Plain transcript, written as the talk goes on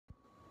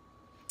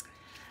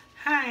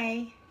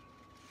Hi.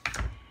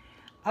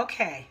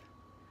 Okay,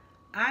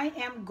 I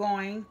am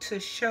going to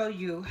show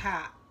you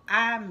how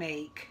I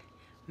make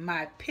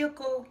my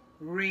pickled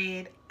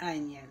red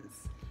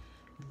onions.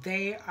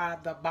 They are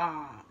the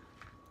bomb.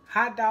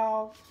 Hot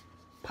dog,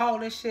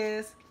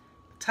 polishes,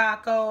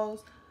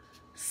 tacos,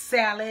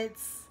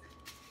 salads,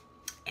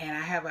 and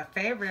I have a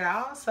favorite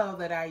also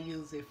that I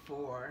use it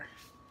for.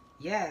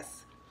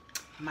 Yes,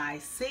 my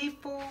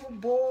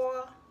seafood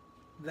boil,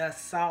 the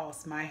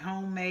sauce, my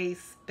homemade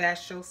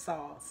special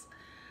sauce.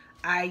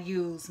 I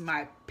use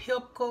my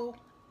pickled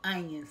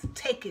onions.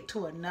 Take it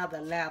to another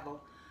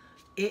level.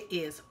 It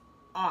is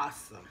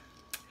awesome.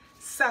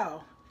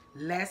 So,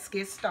 let's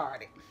get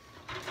started.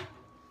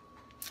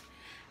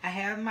 I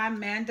have my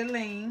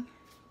mandolin.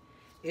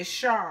 It's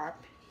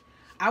sharp.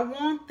 I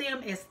want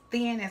them as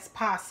thin as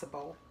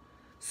possible.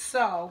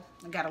 So,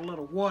 I got a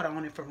little water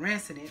on it for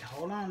rinsing it.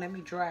 Hold on, let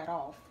me dry it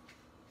off.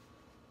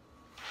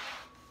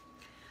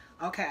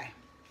 Okay.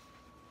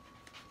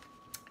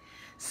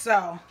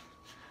 So,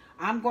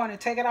 I'm going to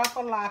take it off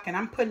a lock and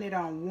I'm putting it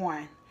on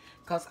 1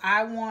 because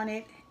I want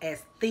it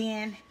as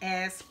thin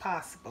as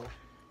possible.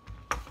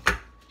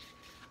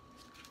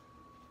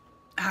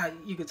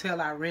 You can tell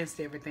I rinsed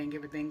everything.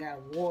 Everything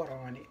got water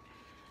on it.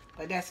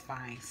 But that's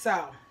fine.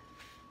 So,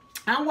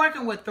 I'm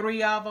working with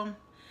 3 of them.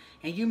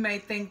 And you may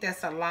think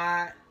that's a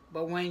lot.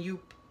 But when you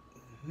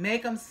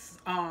make them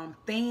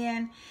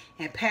thin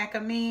and pack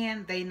them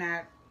in, they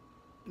not,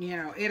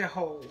 it'll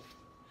hold.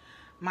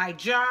 My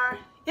jar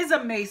is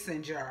a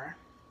mason jar.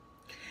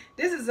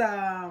 This is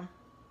a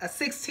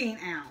 16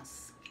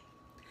 ounce.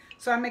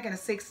 So I'm making a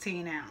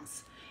 16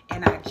 ounce.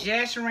 And I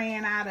just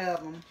ran out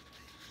of them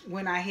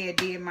when I had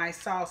did my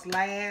sauce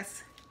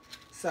last.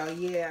 So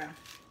yeah.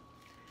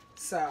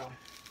 So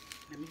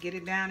let me get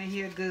it down in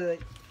here good.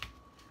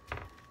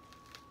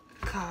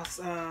 Cause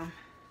and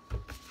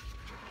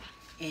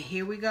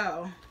here we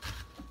go.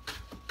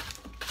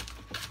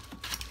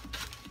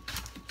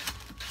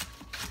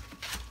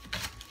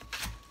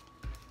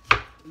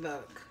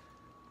 Look.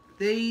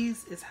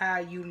 These is how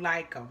you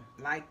like them,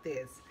 like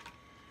this.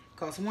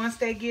 Because once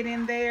they get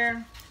in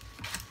there,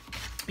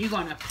 you're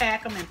going to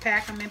pack them and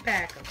pack them and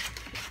pack them.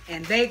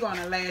 And they're going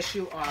to last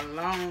you a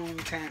long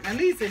time. At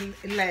least it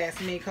lasts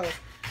me because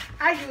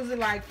I use it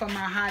like for my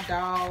hot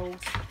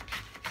dogs.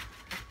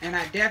 And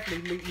I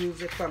definitely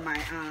use it for my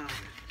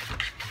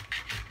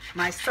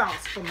my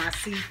sauce for my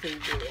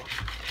seafood boil.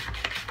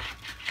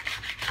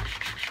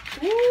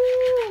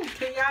 Ooh,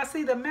 can y'all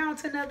see the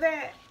mountain of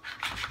that?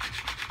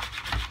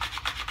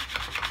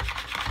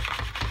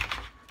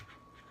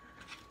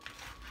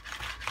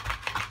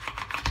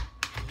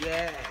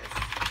 Yes.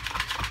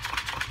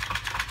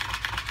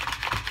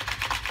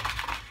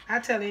 I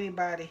tell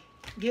anybody,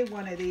 get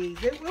one of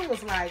these. It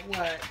was like,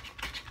 what?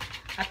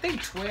 I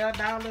think $12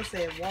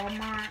 at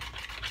Walmart.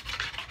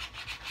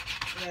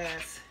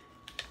 Yes.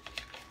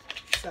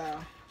 So.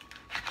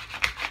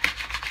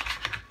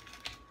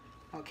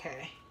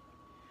 Okay.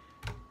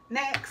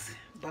 Next.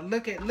 But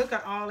look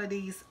at all of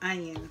these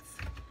onions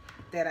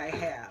that I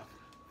have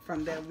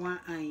from that one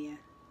onion.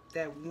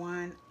 That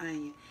one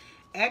onion.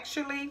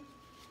 Actually,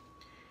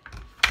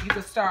 you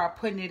can start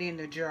putting it in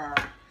the jar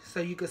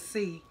so you can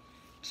see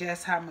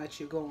just how much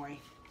you're going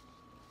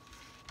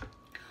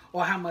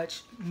or how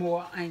much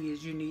more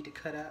onions you need to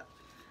cut up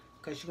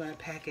because you're going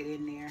to pack it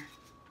in there.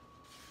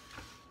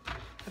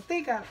 I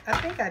think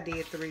I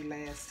did 3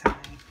 last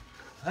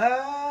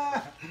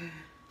time.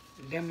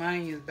 Them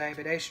onions,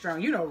 baby, they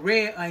strong. You know,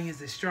 red onions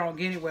is strong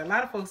anyway. A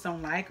lot of folks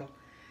don't like them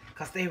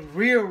because they're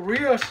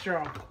real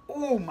strong.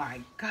 Oh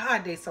my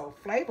God, they so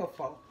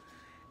flavorful.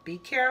 Be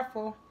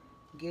careful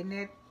getting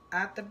it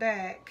out the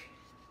back.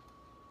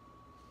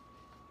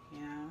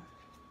 Yeah.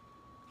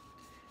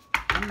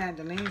 The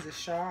mandolins are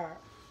sharp.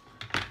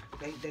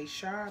 They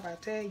sharp, I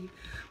tell you.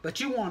 But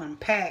you want them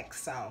packed,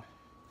 so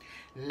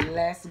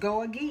let's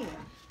go again.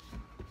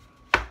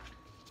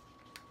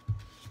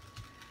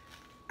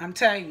 I'm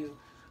telling you,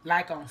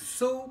 like on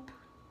soup,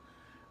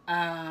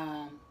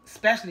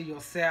 especially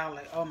your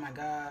salad. Oh my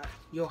God.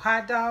 Your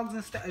hot dogs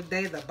and stuff,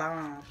 they the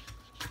bomb.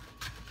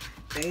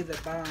 They the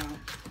bomb.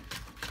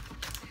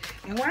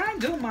 And when I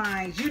do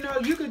mine, you know,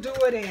 you could do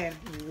it in,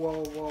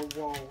 whoa,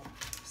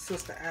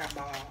 sister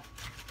eyeball.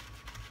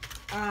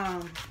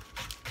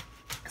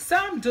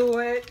 Some do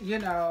it, you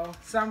know,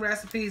 some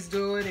recipes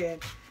do it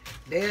and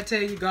they'll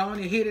tell you go on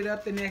and hit it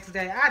up the next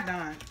day. I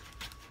don't.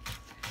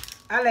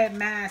 I let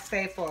mine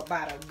stay for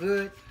about a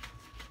good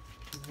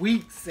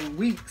weeks and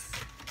weeks.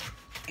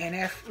 And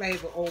that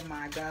flavor, oh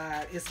my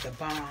God, it's the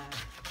bomb.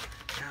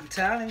 I'm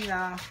telling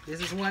y'all,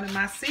 this is one of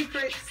my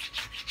secrets.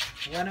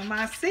 One of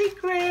my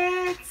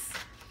secrets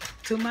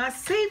to my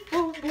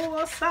seafood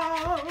boil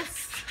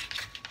sauce.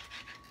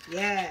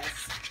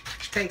 Yes,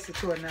 takes it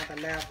to another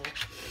level.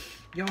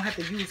 You don't have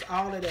to use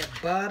all of that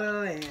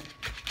butter and,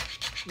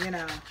 you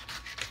know,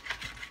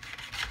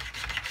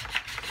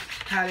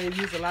 how they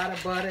use a lot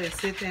of butter and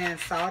sit there and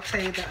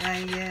saute the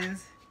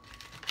onions,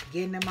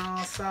 getting them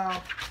all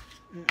soft.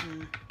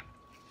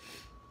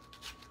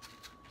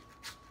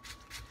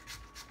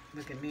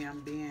 Look at me, I'm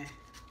being,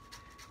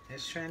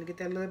 just trying to get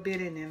that little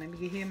bit in there. Let me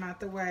get him out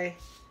the way.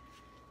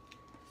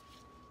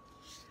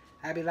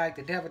 I be like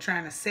the devil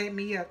trying to set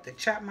me up to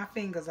chop my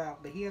fingers off,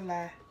 but he'll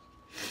lie.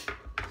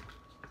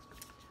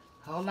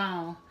 Hold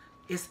on.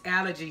 It's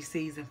allergy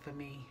season for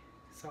me.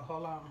 So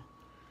hold on.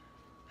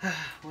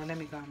 Well, let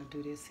me go and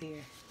do this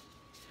here.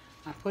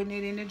 I'm putting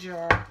it in the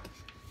jar.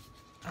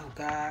 Oh,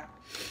 God.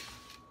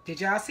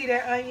 Did y'all see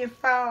that onion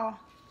fall?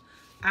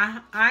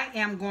 I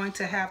am going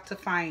to have to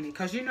find it.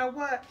 Because you know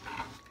what?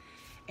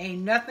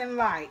 Ain't nothing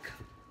like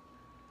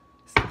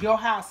your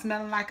house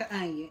smelling like an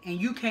onion.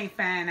 And you can't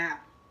find out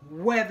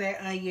where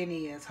that onion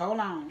is. Hold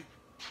on.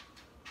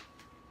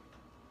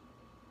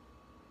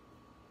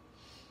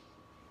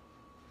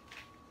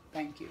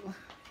 Thank you.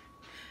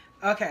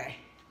 Okay.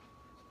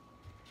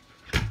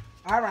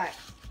 All right.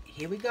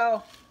 Here we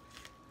go.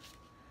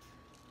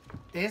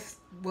 This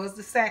was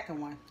the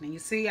second one. And you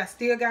see, I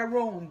still got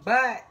room.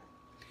 But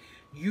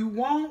you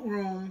want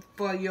room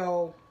for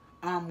your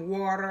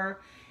water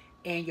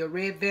and your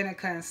red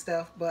vinegar and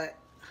stuff. But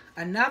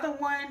another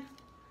one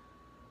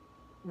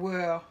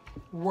will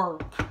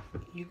work.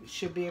 You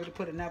should be able to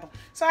put another one.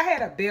 So I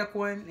had a big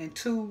one and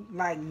two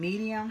like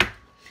medium.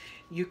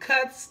 You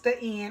cut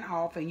the end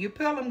off and you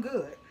peel them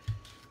good.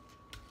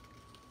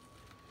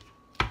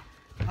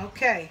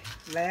 Okay,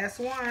 last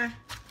one.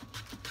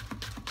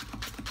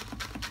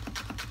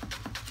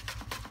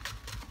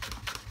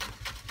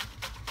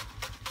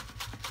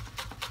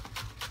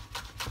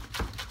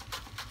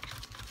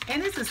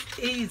 And this is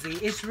easy.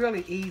 It's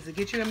really easy.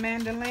 Get you a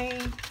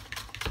mandolin.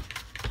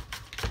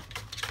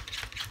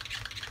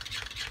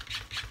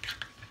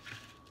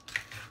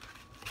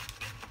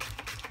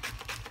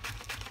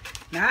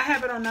 Now I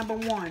have it on number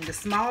 1, the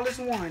smallest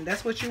one.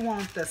 That's what you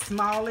want, the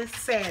smallest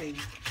setting.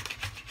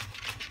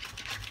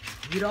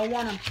 You don't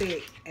want them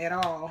thick at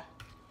all.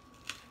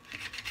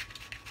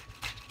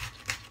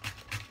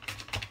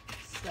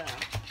 So.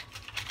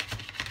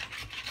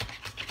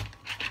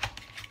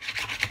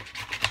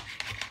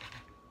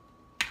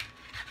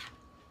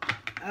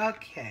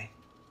 Okay.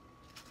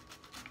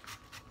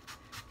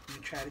 Let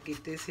me try to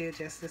get this here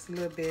just this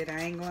little bit. I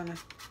ain't gonna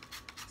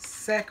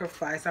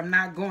sacrifice. I'm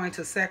not going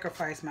to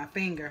sacrifice my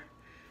finger.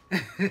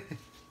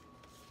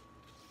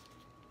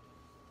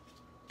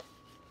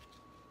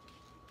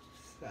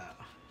 So.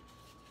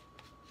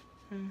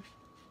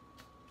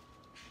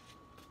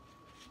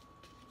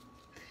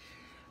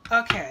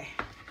 Okay.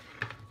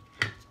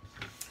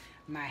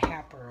 My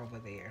helper over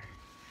there.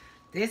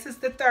 This is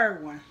the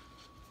third one.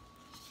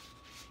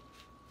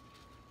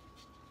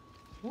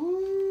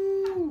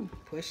 Woo!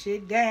 Push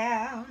it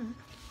down.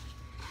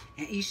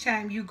 And each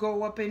time you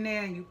go up in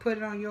there and you put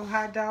it on your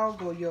hot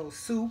dog or your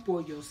soup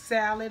or your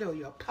salad or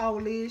your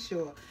Polish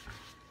or,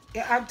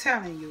 I'm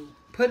telling you,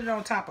 put it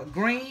on top of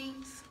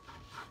greens.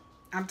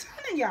 I'm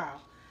telling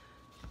y'all,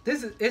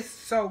 it's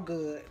so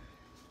good.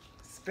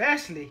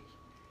 Especially,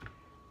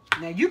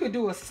 now you could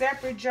do a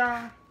separate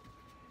jar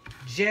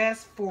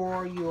just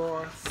for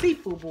your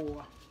seafood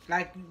boil.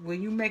 Like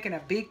when you're making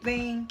a big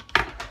thing,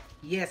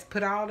 yes,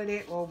 put all of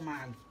that. Oh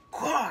my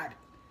God.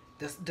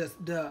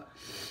 The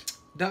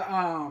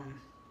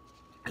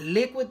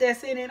liquid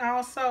that's in it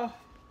also,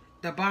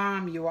 the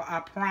bomb, I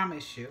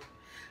promise you.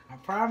 I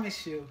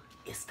promise you,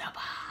 it's the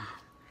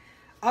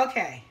bomb.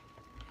 Okay.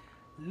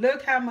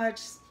 Look how much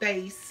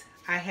space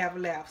I have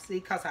left. See,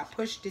 because I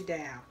pushed it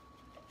down.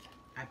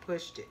 I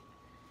pushed it.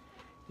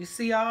 You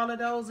see all of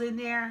those in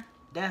there?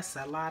 That's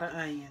a lot of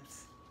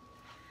onions.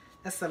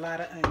 That's a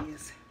lot of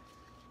onions.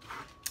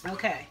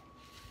 Okay.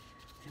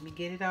 Let me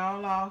get it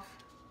all off.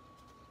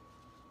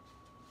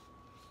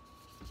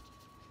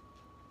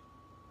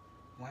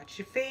 Watch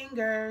your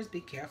fingers. Be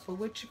careful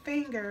with your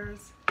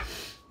fingers.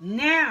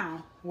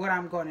 Now, what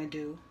I'm going to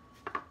do,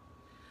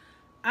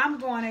 I'm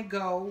going to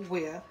go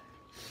with,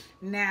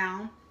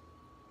 now,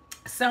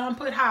 some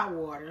put hot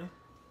water.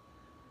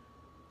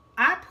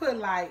 I put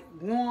like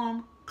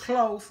warm,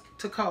 close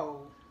to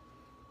cold.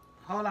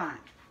 Hold on.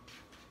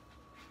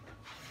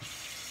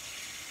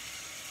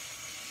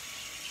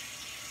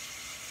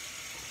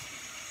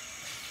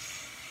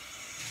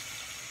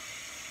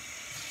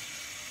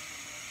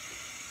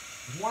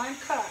 One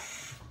cup.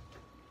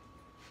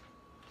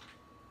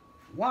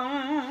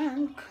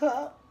 1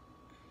 cup.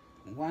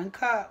 1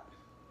 cup.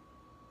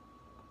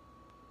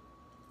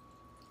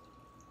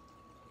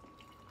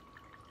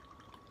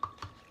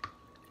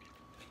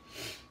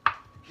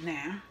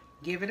 Now,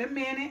 give it a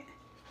minute.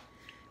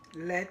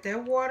 Let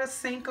that water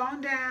sink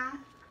on down.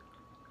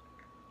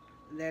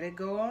 Let it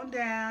go on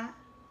down.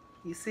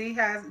 You see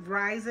how it's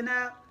rising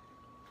up?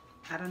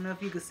 I don't know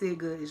if you can see it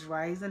good. It's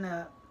rising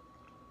up.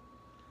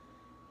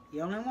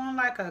 You only want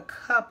like a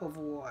cup of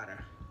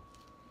water.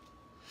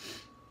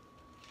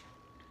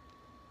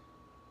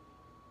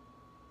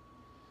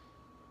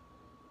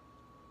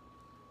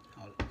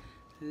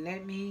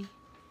 Let me,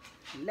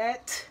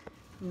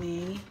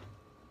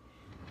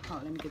 oh,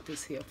 let me get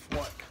this here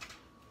fork.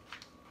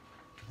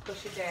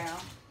 Push it down.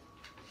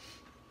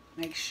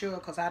 Make sure,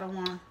 because I don't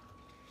want,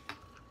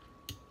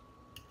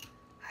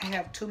 I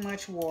have too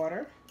much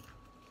water.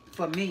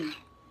 for me.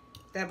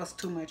 That was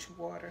too much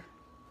water.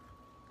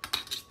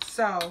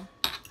 So,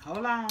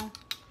 hold on.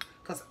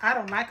 Because I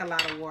don't like a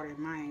lot of water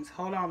in mine.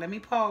 Hold on, let me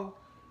pour.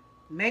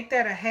 Make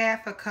that a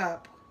half a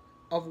cup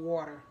of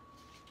water.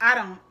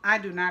 I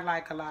do not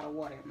like a lot of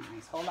water in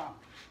mine. Hold on.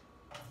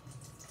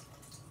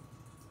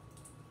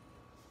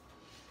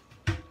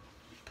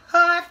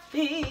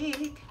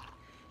 Perfect.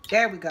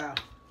 There we go.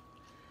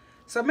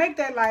 So make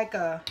that like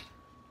a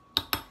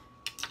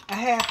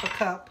half a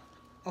cup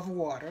of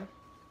water.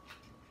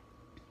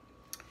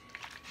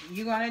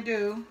 You're going to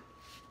do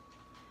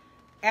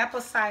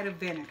apple cider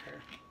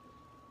vinegar.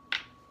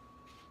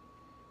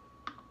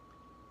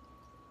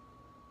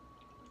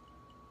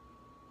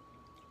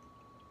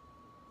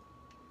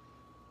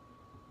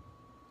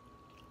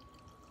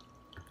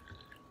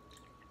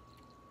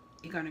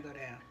 You're going to go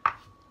down.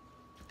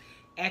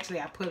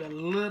 Actually, I put a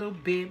little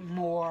bit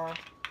more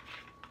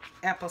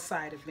apple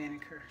cider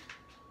vinegar.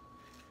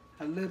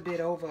 A little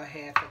bit over a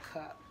half a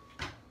cup.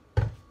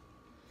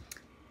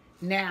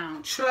 Now,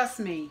 trust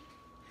me,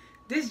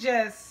 this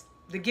just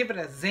to give it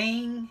a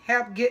zing,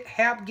 help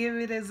give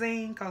it a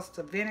zing, because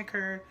the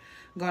vinegar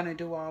gonna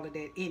do all of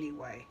that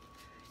anyway.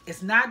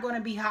 It's not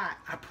gonna be hot.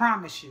 I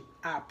promise you.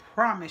 I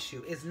promise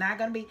you. It's not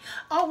gonna be,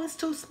 oh, it's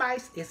too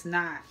spicy. It's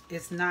not.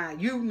 It's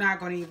not. You're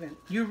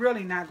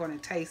really not gonna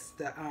taste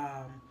the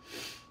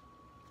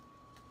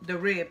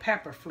red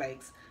pepper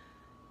flakes.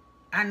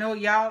 I know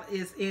y'all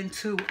is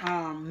into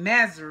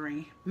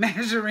measuring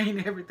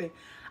everything.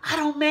 I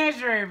don't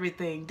measure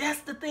everything. That's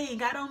the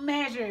thing. I don't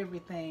measure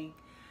everything.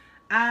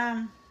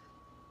 Hold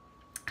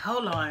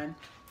on.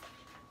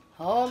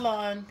 Hold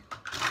on.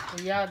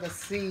 So y'all can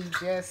see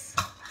just,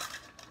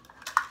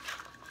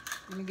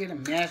 let me get a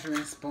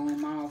measuring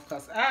spoon off,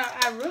 because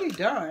I really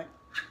don't.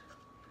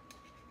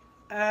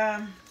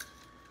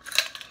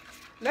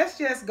 Let's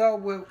just go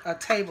with a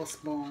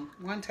tablespoon.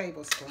 1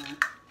 tablespoon.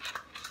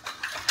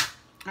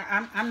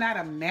 I'm not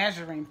a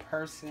measuring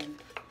person.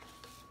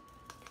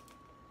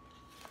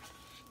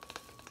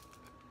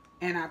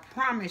 And I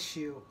promise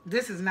you,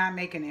 this is not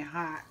making it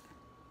hot.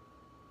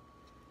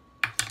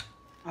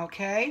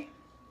 Okay?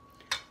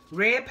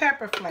 Red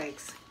pepper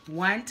flakes.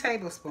 1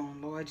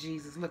 tablespoon. Lord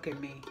Jesus, look at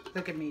me.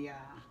 Look at me, y'all.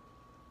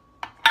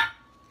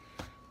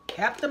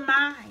 Help the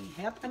mind.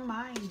 Help the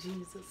mind,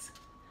 Jesus.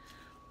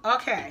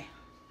 Okay.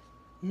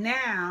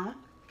 Now,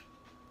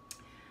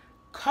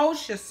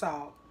 kosher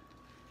salt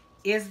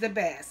is the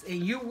best.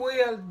 And you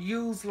will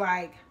use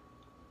like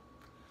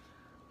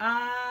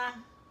a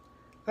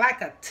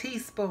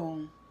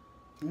teaspoon.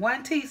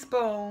 1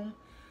 teaspoon.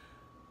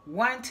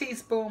 1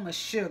 teaspoon of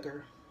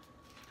sugar.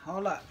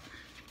 Hold up.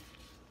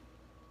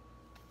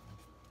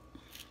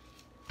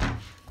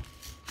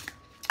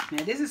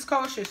 Now this is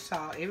kosher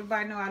salt.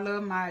 Everybody know I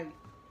love my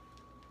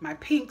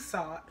pink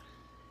salt.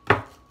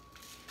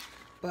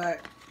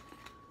 But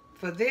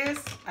for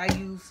this, I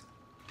use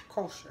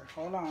kosher.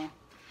 Hold on.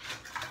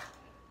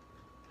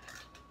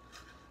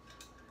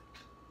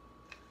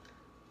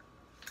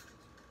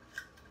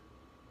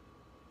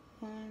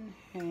 One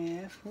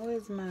half.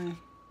 Where's my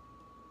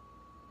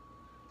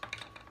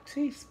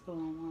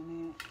teaspoon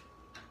on it?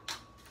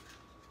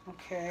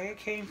 Okay, I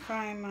can't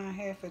find my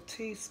half a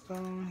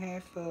teaspoon.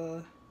 Half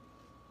a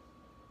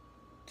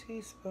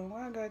teaspoon.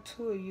 Why I got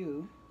 2 of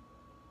you?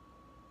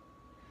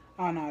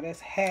 Oh no, that's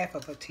half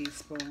of a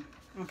teaspoon.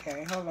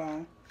 Okay, hold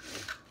on.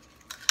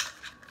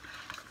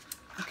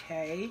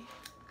 Okay.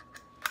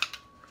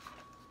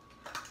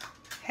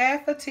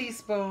 Half a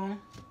teaspoon.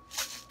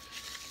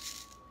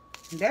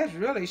 That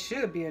really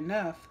should be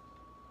enough.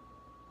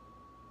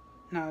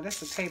 No,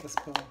 that's a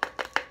tablespoon.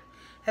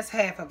 That's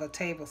half of a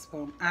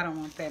tablespoon. I don't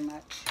want that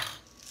much.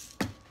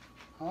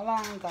 Hold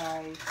on,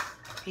 guys.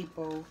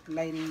 People,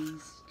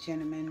 ladies,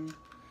 gentlemen,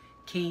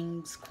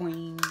 kings,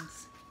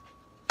 queens.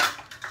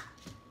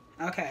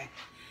 Okay.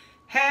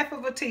 Half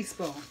of a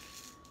teaspoon.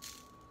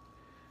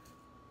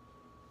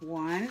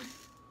 1.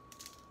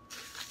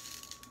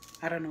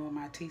 I don't know what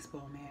my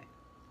teaspoon at.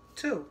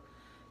 2.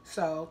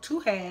 So 2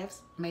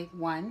 halves make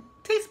 1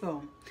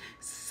 teaspoon.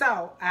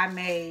 So I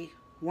made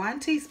 1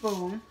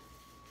 teaspoon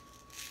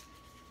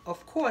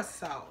of coarse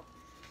salt.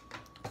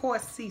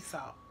 Coarse sea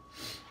salt.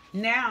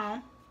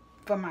 Now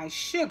for my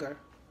sugar.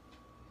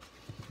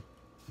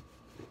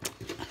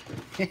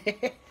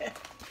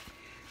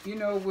 You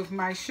know, with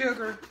my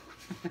sugar,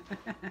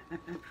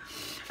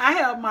 I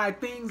have my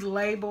things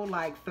labeled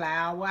like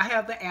flour. I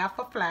have the F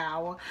for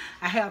flour.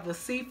 I have the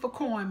C for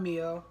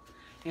cornmeal.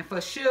 And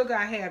for sugar,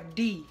 I have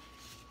D,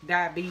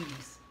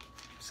 diabetes.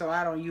 So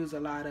I don't use a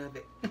lot of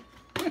it.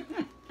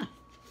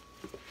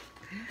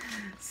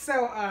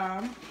 So,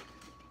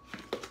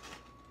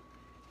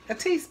 a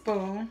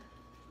teaspoon.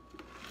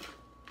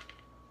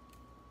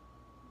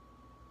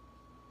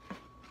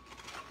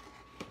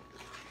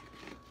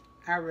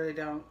 I really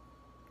don't.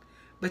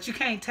 But you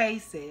can't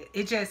taste it.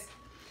 It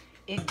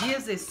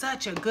gives it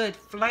such a good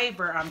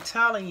flavor, I'm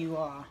telling you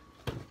all.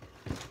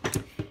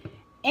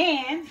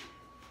 And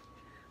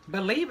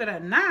believe it or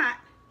not,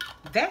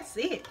 that's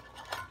it.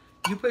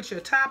 You put your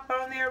top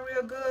on there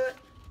real good.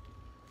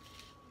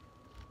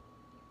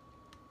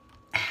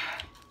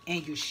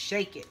 and you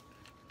shake it.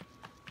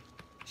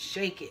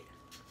 Shake it.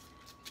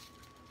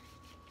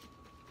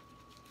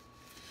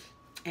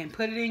 And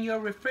put it in your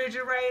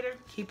refrigerator.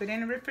 Keep it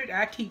in the refrigerator.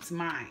 I keep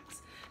mine.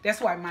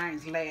 That's why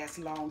mine lasts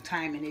a long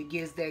time and it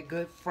gives that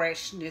good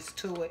freshness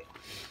to it.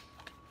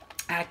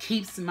 I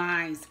keep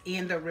mine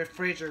in the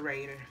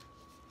refrigerator.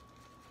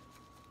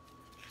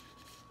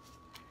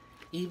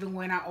 Even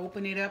when I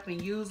open it up and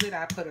use it,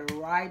 I put it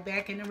right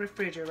back in the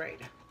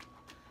refrigerator.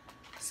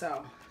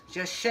 So,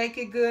 just shake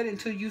it good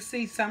until you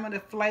see some of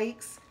the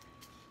flakes.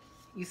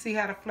 You see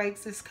how the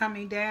flakes is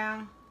coming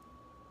down?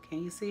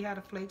 Can you see how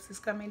the flakes is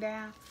coming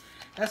down?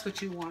 That's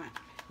what you want.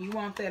 You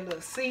want that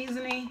little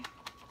seasoning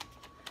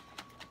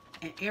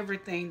and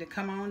everything to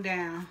come on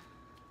down.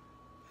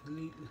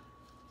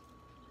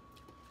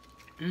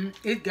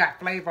 It got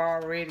flavor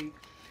already.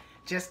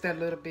 Just a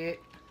little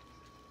bit.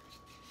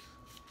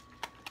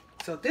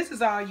 So this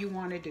is all you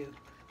want to do.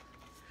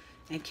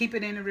 And keep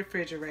it in the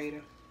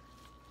refrigerator.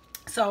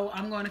 So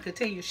I'm going to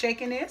continue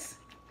shaking this.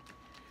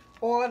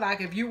 Or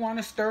like if you want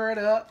to stir it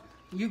up,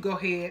 you go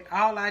ahead.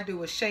 All I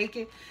do is shake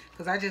it.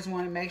 Because I just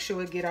want to make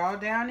sure it get all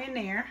down in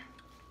there.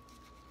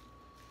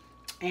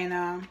 And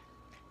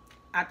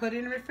I put it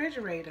in the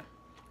refrigerator.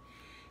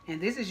 And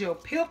this is your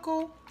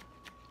pickled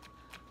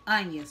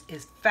onions.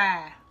 It's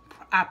fire.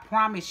 I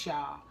promise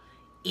y'all.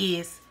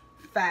 It's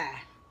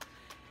fire.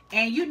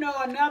 And you know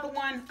another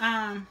one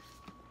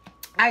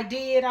I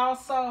did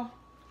also.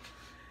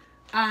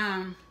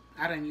 I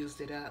done used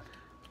it up.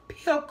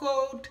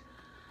 Pickled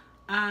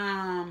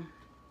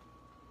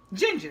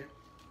ginger.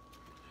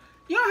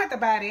 You don't have to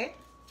buy that.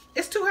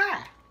 It's too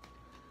high.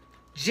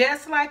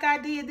 Just like I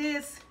did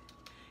this,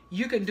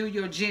 you can do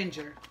your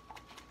ginger.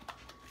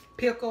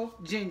 Pickled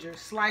ginger.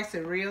 Slice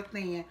it real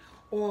thin.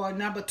 Or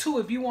number 2,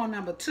 if you want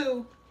number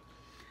 2,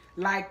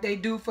 like they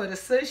do for the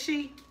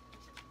sushi,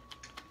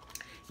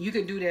 you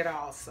can do that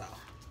also.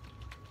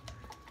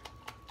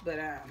 But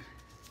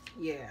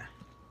yeah.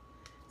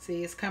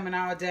 See, it's coming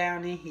all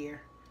down in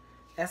here.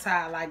 That's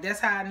how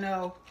I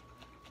know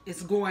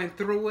it's going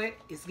through it.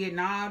 It's getting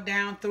all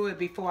down through it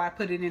before I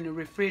put it in the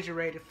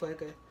refrigerator for it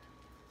to,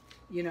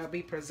 you know,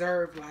 be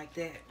preserved like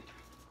that.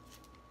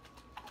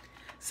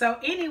 So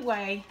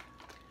anyway,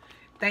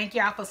 thank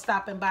y'all for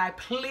stopping by.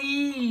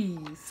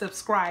 Please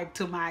subscribe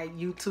to my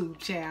YouTube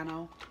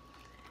channel.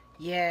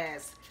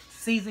 Yes.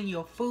 Season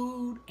your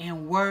food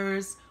and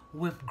words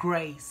with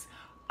grace.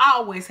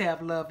 Always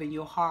have love in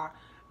your heart.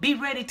 Be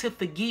ready to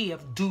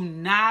forgive. Do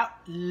not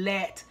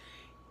let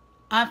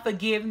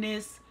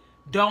unforgiveness,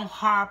 don't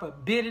harbor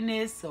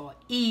bitterness or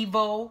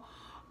evil,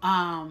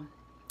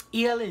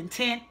 ill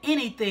intent,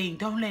 anything.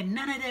 Don't let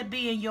none of that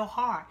be in your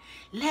heart.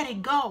 Let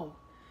it go.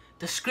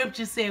 The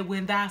scripture said,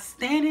 when thou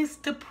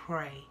standest to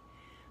pray,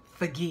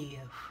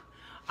 forgive.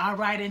 All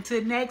right,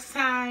 until next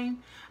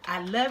time,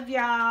 I love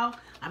y'all.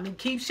 I'm going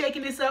to keep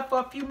shaking this up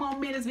for a few more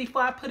minutes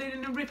before I put it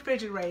in the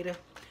refrigerator.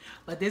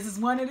 But this is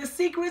one of the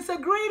secret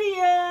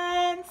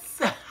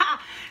ingredients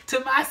to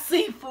my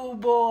seafood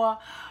boil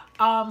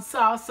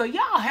sauce. So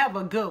y'all have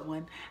a good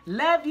one.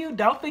 Love you.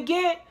 Don't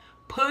forget,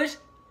 push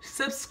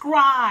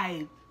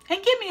subscribe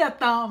and give me a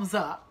thumbs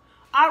up.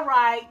 All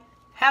right.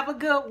 Have a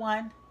good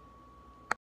one.